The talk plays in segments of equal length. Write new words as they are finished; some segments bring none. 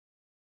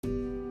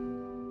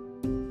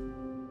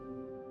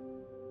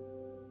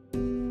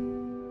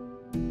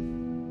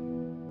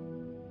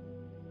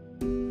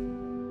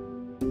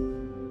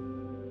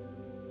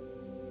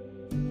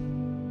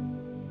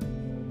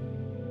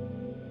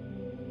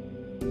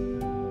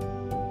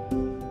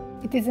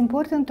It is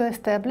important to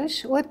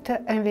establish what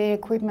MVA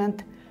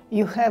equipment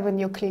you have in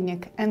your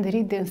clinic and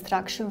read the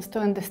instructions to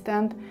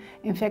understand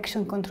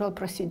infection control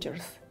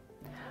procedures.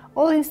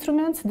 All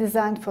instruments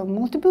designed for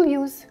multiple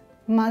use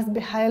must be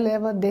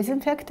high-level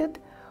disinfected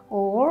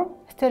or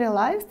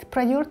sterilized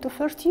prior to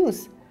first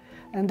use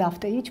and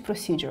after each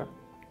procedure.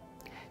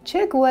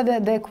 Check whether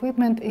the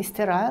equipment is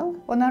sterile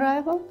on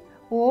arrival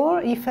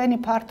or if any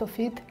part of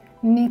it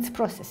needs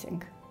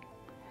processing.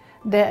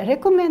 The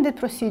recommended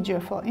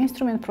procedure for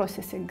instrument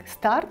processing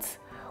starts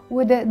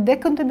with a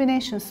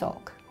decontamination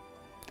soak.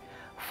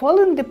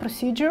 Following the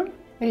procedure,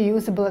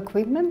 reusable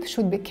equipment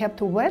should be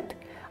kept wet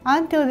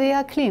until they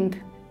are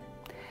cleaned.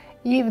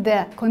 If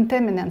the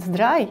contaminants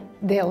dry,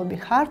 they will be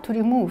hard to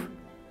remove.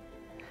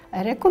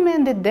 A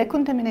recommended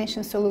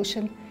decontamination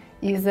solution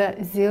is a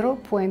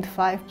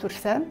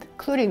 0.5%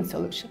 chlorine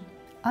solution.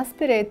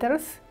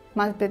 Aspirators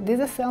must be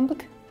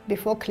disassembled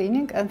before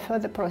cleaning and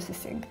further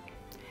processing.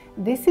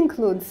 This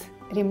includes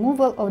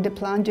removal of the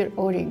plunger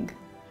or ring.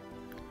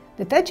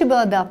 Detachable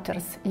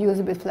adapters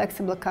used with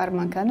flexible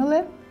carbon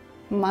cannula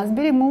must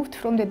be removed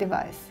from the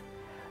device.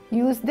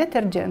 Use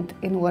detergent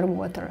in warm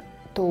water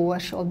to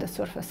wash all the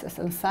surfaces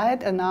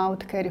inside and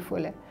out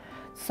carefully.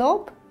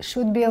 Soap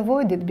should be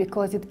avoided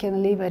because it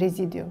can leave a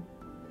residue.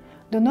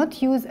 Do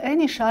not use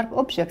any sharp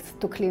objects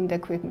to clean the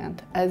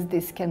equipment, as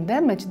this can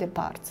damage the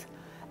parts,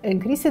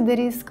 increasing the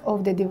risk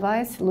of the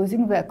device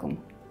losing vacuum.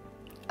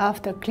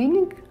 After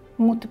cleaning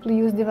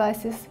multiple-use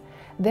devices,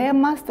 they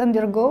must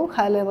undergo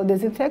high-level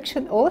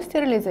disinfection or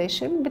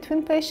sterilization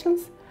between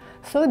patients,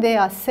 so they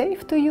are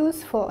safe to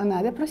use for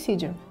another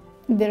procedure.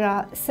 There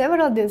are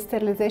several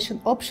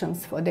sterilization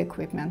options for the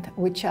equipment,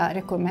 which are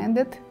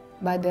recommended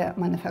by the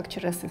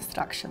manufacturer's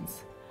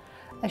instructions.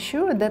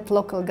 Assure that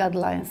local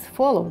guidelines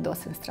follow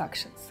those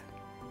instructions.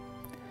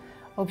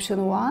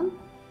 Option 1.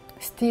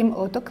 Steam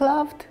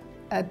autoclaved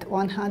at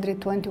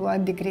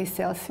 121 degrees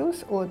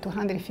Celsius or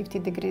 250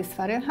 degrees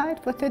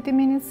Fahrenheit for 30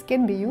 minutes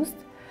can be used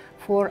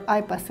for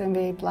iPass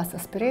MVA Plus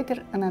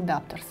aspirator and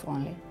adapters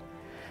only.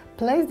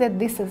 Place the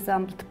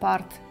disassembled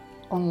part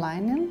on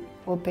linen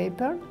or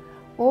paper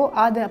or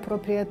other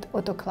appropriate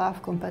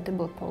autoclave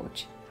compatible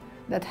pouch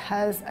that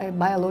has a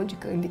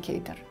biological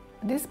indicator.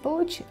 This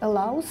pouch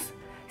allows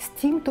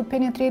steam to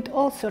penetrate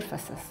all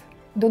surfaces.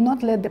 Do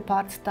not let the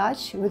parts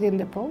touch within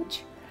the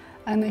pouch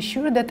and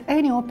ensure that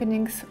any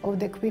openings of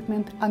the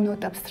equipment are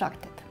not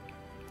obstructed.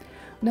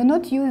 Do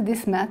not use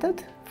this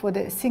method for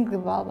the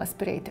single valve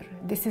aspirator.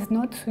 This is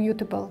not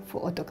suitable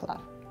for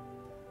autoclave.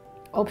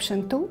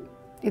 Option 2.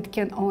 It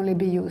can only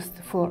be used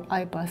for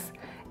iPass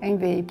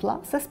MVA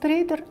Plus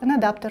aspirator and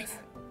adapters.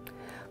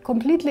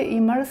 Completely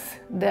immerse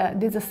the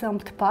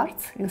disassembled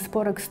parts in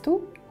Sporex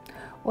 2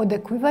 or the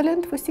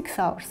equivalent for 6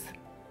 hours.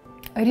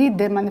 Read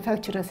the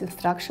manufacturer's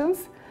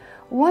instructions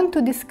when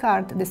to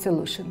discard the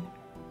solution.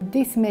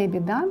 This may be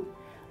done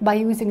by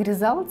using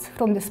results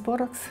from the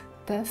Sporex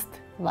test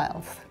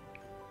vials.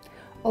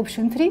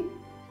 Option 3.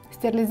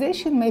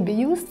 Sterilization may be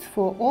used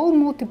for all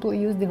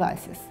multiple-use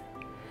devices.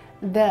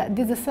 The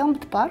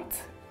disassembled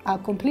parts are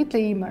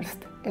completely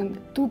immersed in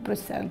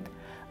 2%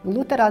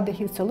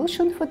 glutaraldehyde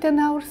solution for 10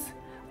 hours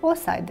or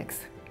Sidex.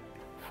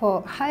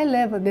 For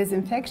high-level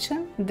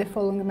disinfection, the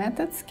following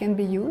methods can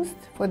be used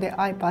for the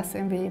iPass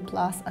MVA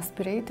Plus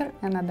aspirator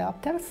and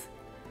adapters.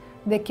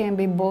 They can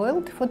be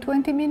boiled for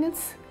 20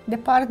 minutes. The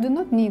parts do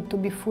not need to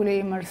be fully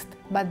immersed,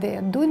 but they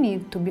do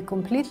need to be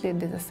completely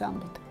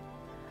disassembled.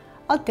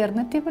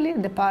 Alternatively,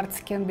 the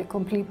parts can be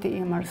completely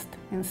immersed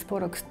in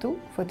Sporex 2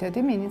 for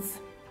 30 minutes.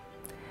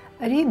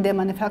 Read the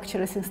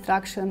manufacturer's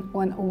instruction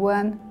on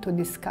when to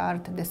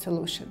discard the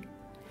solution.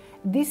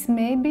 This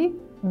may be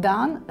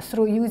done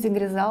through using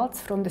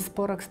results from the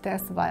Sporex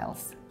test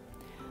vials.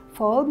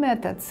 For all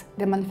methods,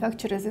 the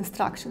manufacturer's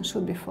instruction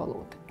should be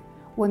followed.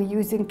 When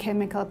using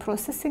chemical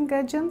processing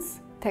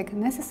agents, take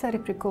necessary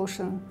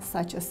precautions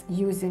such as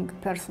using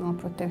personal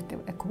protective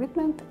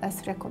equipment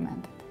as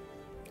recommended.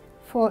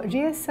 For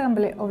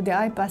reassembly of the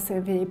iPass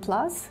MVA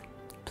Plus,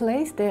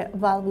 place the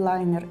valve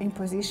liner in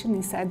position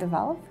inside the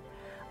valve.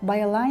 By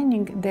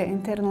aligning the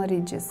internal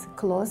ridges,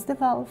 close the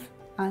valve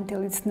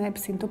until it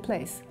snaps into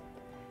place.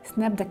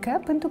 Snap the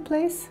cap into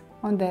place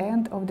on the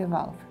end of the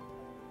valve.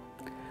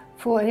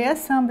 For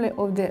reassembly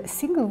of the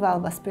single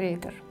valve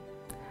aspirator,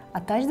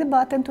 attach the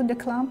button to the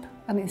clamp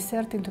and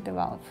insert into the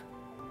valve.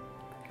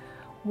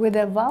 With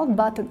the valve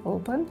button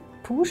open,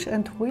 push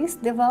and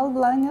twist the valve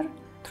liner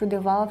through the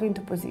valve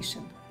into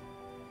position.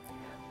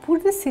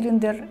 Put the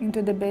cylinder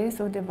into the base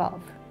of the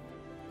valve.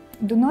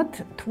 Do not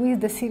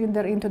twist the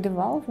cylinder into the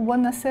valve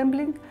when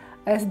assembling,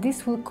 as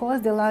this will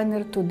cause the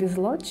liner to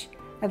dislodge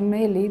and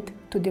may lead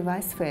to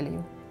device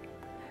failure.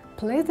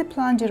 Place the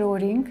plunger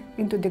O-ring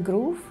into the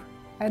groove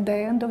at the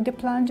end of the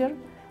plunger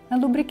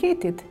and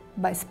lubricate it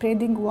by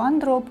spreading one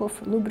drop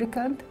of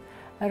lubricant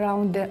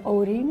around the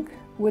O-ring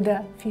with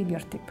a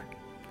fingertip.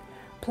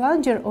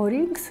 Plunger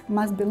O-rings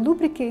must be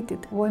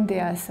lubricated when they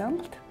are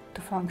assembled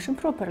to function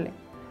properly.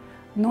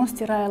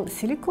 Non-sterile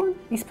silicone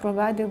is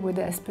provided with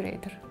the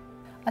aspirator.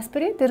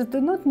 Aspirators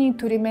do not need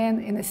to remain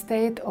in a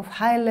state of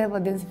high-level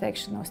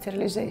disinfection or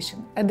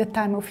sterilization at the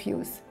time of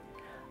use.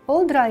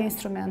 All dry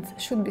instruments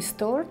should be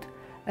stored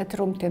at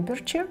room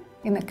temperature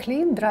in a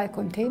clean, dry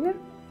container,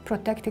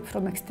 protected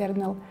from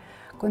external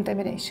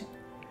contamination.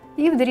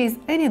 If there is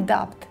any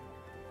doubt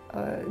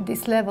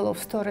this level of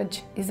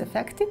storage is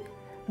effective,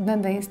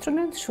 then the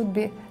instrument should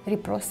be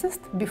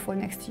reprocessed before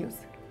next use.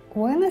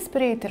 When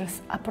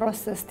aspirators are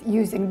processed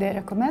using the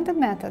recommended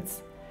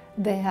methods,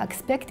 they are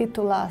expected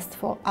to last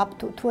for up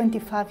to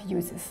 25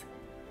 uses.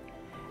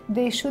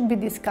 They should be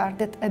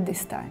discarded at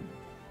this time.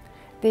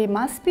 They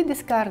must be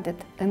discarded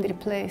and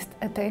replaced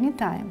at any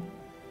time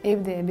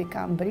if they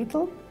become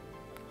brittle,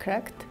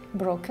 cracked,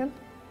 broken,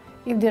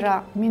 if there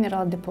are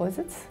mineral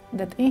deposits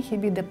that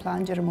inhibit the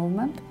plunger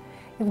movement,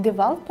 if the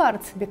valve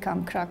parts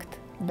become cracked,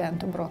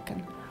 bent or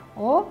broken,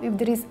 or if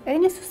there is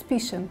any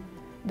suspicion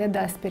that the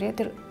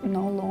aspirator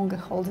no longer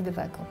holds the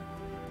vacuum.